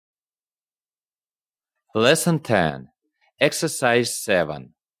Lesson 10. Exercise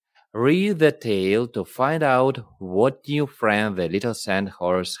 7. Read the tale to find out what new friend the little sand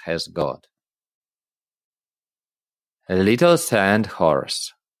horse has got. A little sand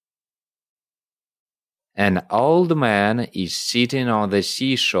horse. An old man is sitting on the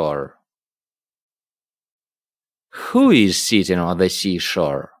seashore. Who is sitting on the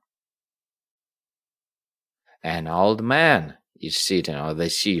seashore? An old man is sitting on the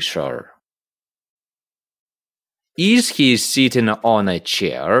seashore. Is he sitting on a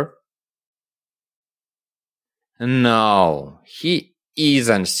chair? No, he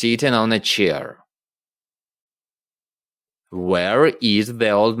isn't sitting on a chair. Where is the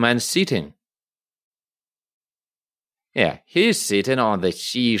old man sitting? Yeah, he's sitting on the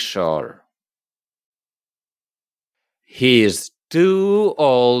seashore. He is too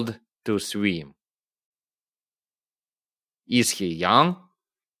old to swim. Is he young?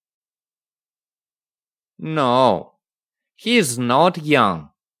 No, he is not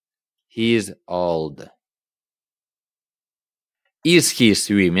young. He is old. Is he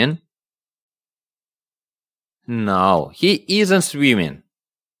swimming? No, he isn't swimming.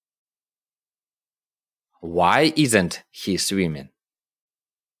 Why isn't he swimming?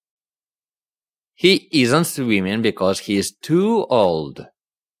 He isn't swimming because he is too old.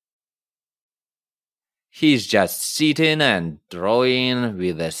 He's just sitting and drawing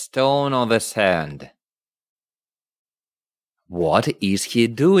with a stone on the sand. What is he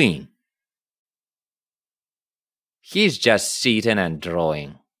doing? He's just sitting and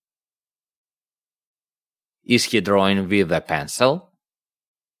drawing. Is he drawing with a pencil?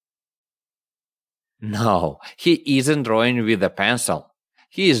 No, he isn't drawing with a pencil.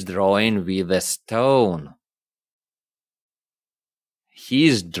 He is drawing with a stone. He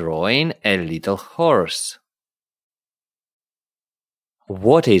is drawing a little horse.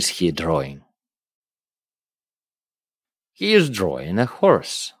 What is he drawing? He is drawing a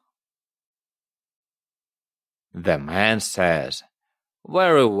horse. The man says,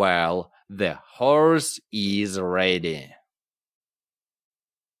 "Very well, the horse is ready."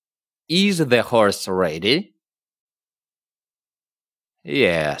 Is the horse ready?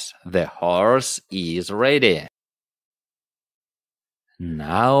 Yes, the horse is ready.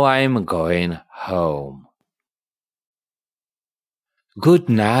 Now I'm going home. Good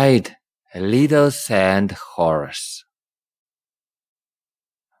night, little sand horse.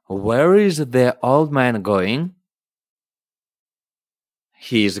 Where is the old man going?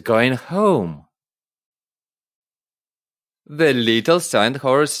 He's going home. The little sand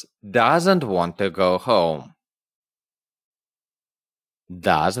horse doesn't want to go home.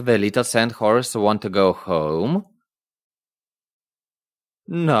 Does the little sand horse want to go home?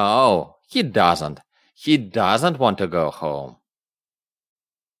 No, he doesn't. He doesn't want to go home.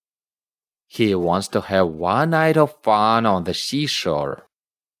 He wants to have one night of fun on the seashore.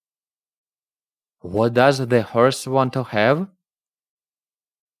 What does the horse want to have?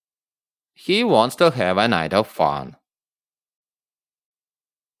 He wants to have a night of fun.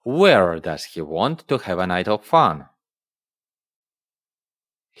 Where does he want to have a night of fun?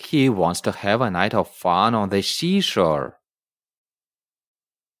 He wants to have a night of fun on the seashore.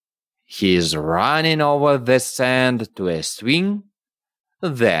 He is running over the sand to a swing,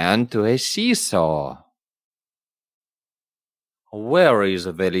 then to a seesaw. Where is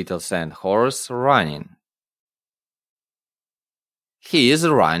the little sand horse running? He is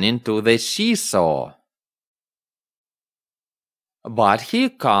running to the seesaw. But he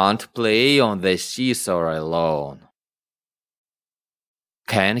can't play on the seesaw alone.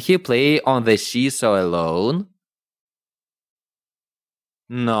 Can he play on the seesaw alone?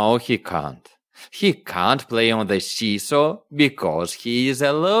 No, he can't. He can't play on the seesaw because he is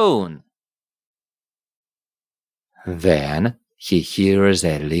alone. Then he hears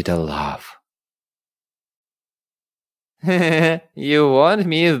a little laugh. You want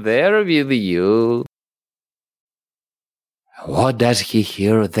me there with you? What does he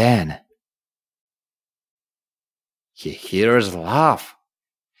hear then? He hears laugh.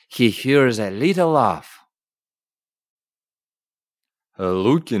 He hears a little laugh.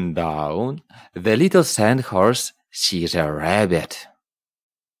 Looking down, the little sand horse sees a rabbit.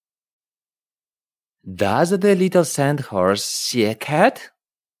 Does the little sand horse see a cat?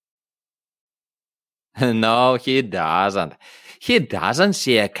 No, he doesn't. He doesn't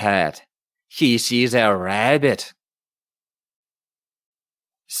see a cat. He sees a rabbit.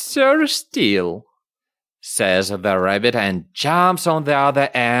 "Sir, still," says the rabbit and jumps on the other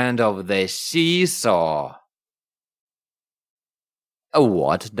end of the seesaw.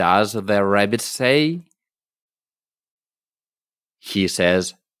 What does the rabbit say? He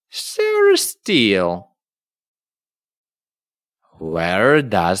says, "Sir, still." Where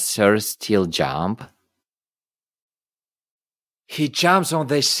does Sir still jump? He jumps on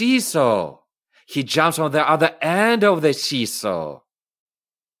the seesaw. He jumps on the other end of the seesaw.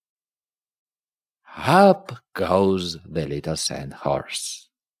 Up goes the little sandhorse.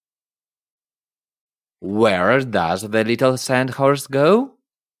 Where does the little sandhorse go?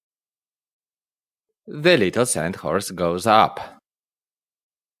 The little sandhorse goes up.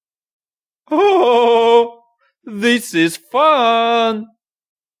 Oh, this is fun!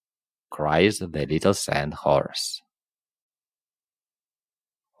 Cries the little sandhorse.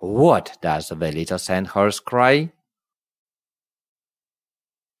 What does the little sandhorse cry?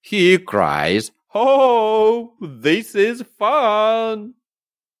 He cries, "Oh, this is fun!"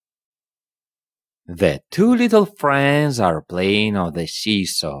 The two little friends are playing on the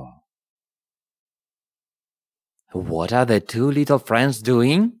seesaw. What are the two little friends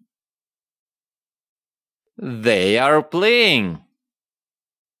doing? They are playing.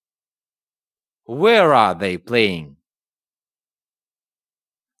 Where are they playing?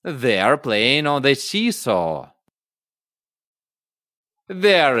 They are playing on the seesaw.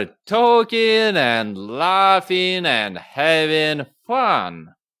 They're talking and laughing and having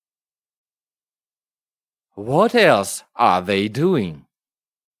fun. What else are they doing?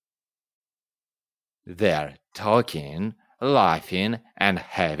 They're talking, laughing, and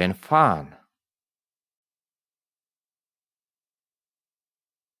having fun.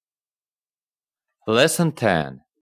 Lesson 10.